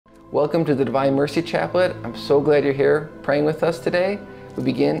Welcome to the Divine Mercy Chaplet. I'm so glad you're here praying with us today. We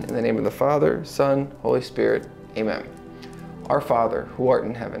begin in the name of the Father, Son, Holy Spirit. Amen. Our Father, who art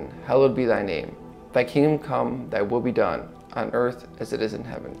in heaven, hallowed be thy name. Thy kingdom come, thy will be done, on earth as it is in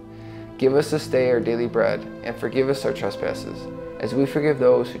heaven. Give us this day our daily bread, and forgive us our trespasses, as we forgive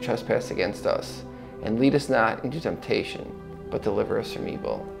those who trespass against us. And lead us not into temptation, but deliver us from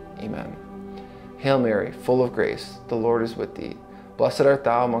evil. Amen. Hail Mary, full of grace, the Lord is with thee. Blessed art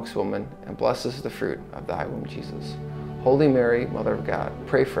thou amongst women, and blessed is the fruit of thy womb, Jesus. Holy Mary, Mother of God,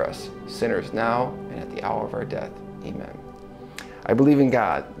 pray for us, sinners now and at the hour of our death. Amen. I believe in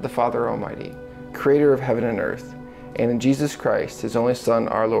God, the Father Almighty, creator of heaven and earth, and in Jesus Christ, his only Son,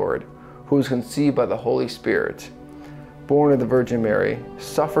 our Lord, who was conceived by the Holy Spirit, born of the Virgin Mary,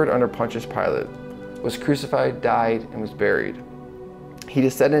 suffered under Pontius Pilate, was crucified, died, and was buried. He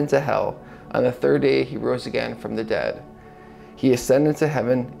descended into hell. On the third day he rose again from the dead. He ascended into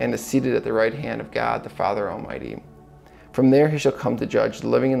heaven and is seated at the right hand of God the Father Almighty. From there he shall come to judge the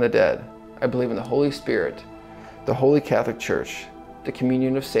living and the dead. I believe in the Holy Spirit, the Holy Catholic Church, the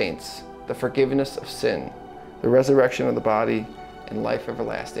communion of saints, the forgiveness of sin, the resurrection of the body, and life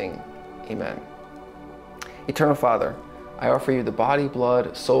everlasting. Amen. Eternal Father, I offer you the body,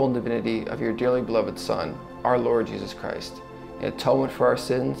 blood, soul, and divinity of your dearly beloved Son, our Lord Jesus Christ, in atonement for our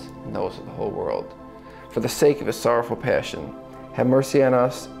sins and those of the whole world. For the sake of his sorrowful passion, have mercy on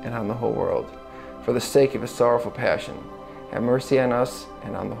us and on the whole world. For the sake of his sorrowful passion, have mercy on us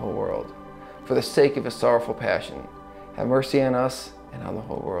and on the whole world. For the sake of his sorrowful passion, have mercy on us and on the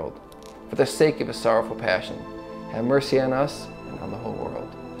whole world. For the sake of his sorrowful passion, have mercy on us and on the whole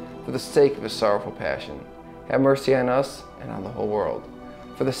world. For the sake of his sorrowful passion, have mercy on us and on the whole world.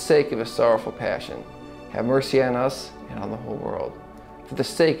 For the sake of his sorrowful passion, have mercy on us and on the whole world. For the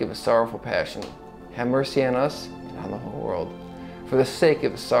sake of his sorrowful passion, have mercy on us and on the whole world. For the sake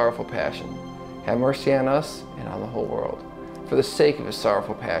of his sorrowful passion, have mercy on us and on the whole world. For the sake of his sorrowful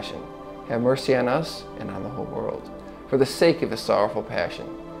passion, have mercy on us and on the whole world. For the sake of his sorrowful passion,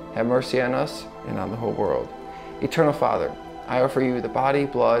 have mercy on us and on the whole world. Eternal Father, I offer you the body,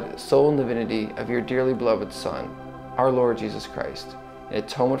 blood, soul, and divinity of your dearly beloved Son, our Lord Jesus Christ, in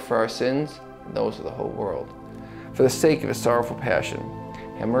atonement for our sins and those of the whole world. For the sake of his sorrowful passion,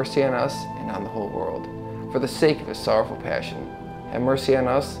 have mercy on us and on the whole world. For the sake of his sorrowful passion, have mercy on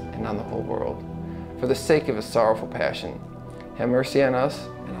us and on the whole world. For the sake of his sorrowful passion, have mercy on us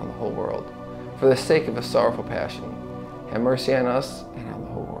and on the whole world. For the sake of his sorrowful passion, have mercy on us and on the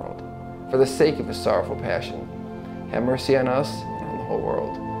whole world. For the sake of his sorrowful passion, have mercy on us and on the whole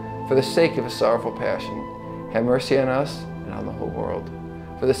world. For the sake of his sorrowful passion, have mercy on us and on the whole world.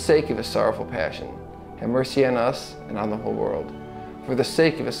 For the sake of his sorrowful passion, have mercy on us and on the whole world. For the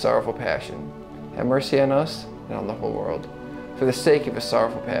sake of his sorrowful passion, have mercy on us and on the whole world. For the sake of his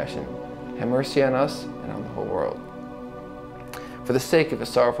sorrowful passion, have mercy on us and on the whole world. For the sake of his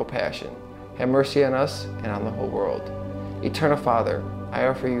sorrowful passion, have mercy on us and on the whole world. Eternal Father, I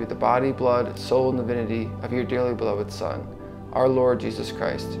offer you the body, blood, soul, and divinity of your dearly beloved Son, our Lord Jesus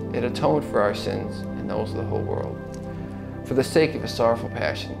Christ, in atonement for our sins and those of the whole world. For the sake of his sorrowful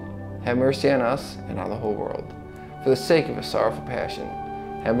passion, have mercy on us and on the whole world. For the sake of his sorrowful passion,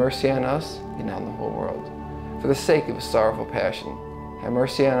 have mercy on us and on the whole world. For the sake of his sorrowful passion, have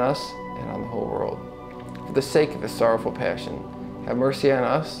mercy on us and on the whole world. For the sake of his sorrowful passion, have mercy on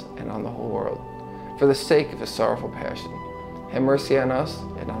us and on the whole world. For the sake of his sorrowful passion, have mercy on us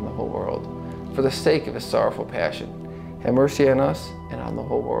and on the whole world. For the sake of his sorrowful passion, have mercy on us and on the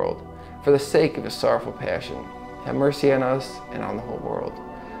whole world. For the sake of his sorrowful passion, have mercy on us and on the whole world.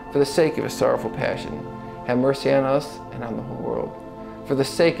 For the sake of his sorrowful passion, have mercy on us and on the whole world. For the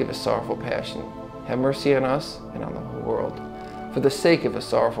sake of his sorrowful passion, have mercy on us and on the whole world. For the sake of his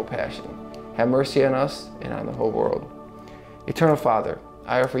sorrowful passion, have mercy on us and on the whole world. Eternal Father,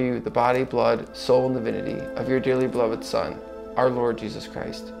 I offer you the body, blood, soul, and divinity of your dearly beloved Son, our Lord Jesus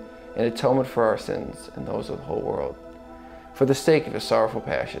Christ, in atonement for our sins and those of the whole world. For the sake of his sorrowful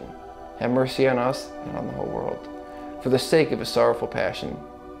passion, have mercy on us and on the whole world. For the sake of his sorrowful passion,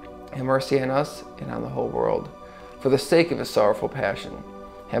 have mercy on us and on the whole world. For the sake of his sorrowful passion,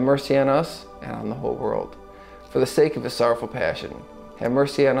 have mercy on us and on the whole world. For the sake of his sorrowful passion, have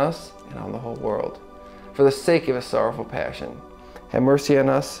mercy on us and on the whole world. For the sake of his sorrowful passion, have mercy on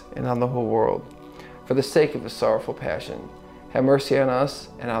us and on the whole world. For the sake of his sorrowful passion, have mercy on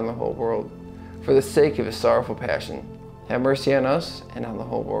us and on the whole world. For the sake of his sorrowful passion, have mercy on us and on the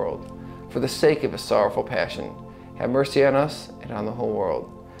whole world. For the sake of his sorrowful passion, have mercy on us and on the whole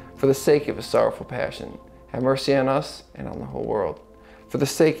world. For the sake of his sorrowful passion, have mercy on us and on the whole world. For the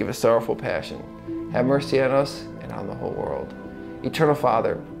sake of his sorrowful passion, have mercy on us and on the whole world. Eternal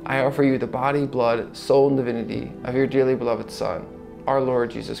Father, I offer you the body, blood, soul, and divinity of your dearly beloved Son, our Lord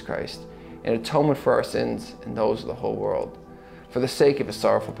Jesus Christ, in atonement for our sins and those of the whole world. For the sake of his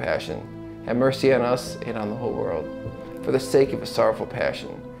sorrowful passion, have mercy on us and on the whole world. For the sake of his sorrowful passion,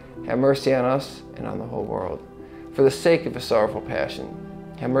 have mercy on us and on the whole world. For the sake of his sorrowful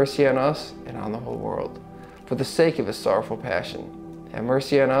passion, have mercy on us and on the whole world. For the sake of his sorrowful passion, have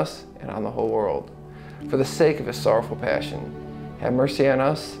mercy on us and on the whole world. For the sake of his sorrowful passion, have mercy on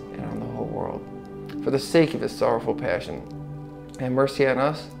us and on the whole world. For the sake of his sorrowful passion, have mercy on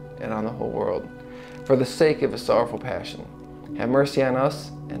us and on the whole world. For the sake of his sorrowful passion, have mercy on us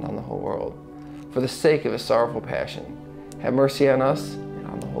and on the whole world. For the sake of his sorrowful passion, have mercy on us and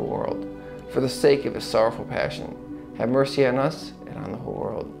on the whole world. For the sake of his sorrowful passion, have mercy on us and on the whole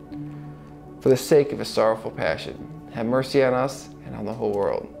world. For the sake of his sorrowful passion, have mercy on us and on the whole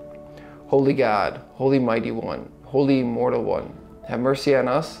world. Holy God, Holy Mighty One, Holy Immortal One, have mercy on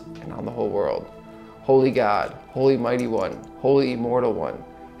us and on the whole world. Holy God, Holy Mighty One, Holy Immortal One,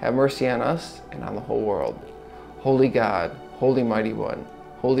 have mercy on us and on the whole world. Holy God, Holy Mighty One,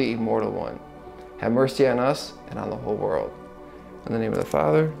 Holy Immortal One, have mercy on us and on the whole world. In the name of the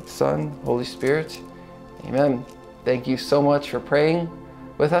Father, Son, Holy Spirit, amen. Thank you so much for praying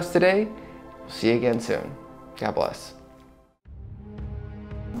with us today. We'll see you again soon. God bless.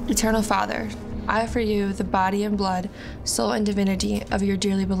 Eternal Father, I offer you the body and blood, soul and divinity of your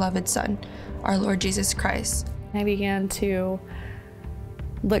dearly beloved Son, our Lord Jesus Christ. I began to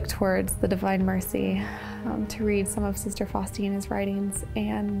look towards the Divine Mercy, to read some of Sister Faustina's writings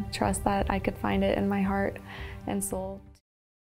and trust that I could find it in my heart and soul.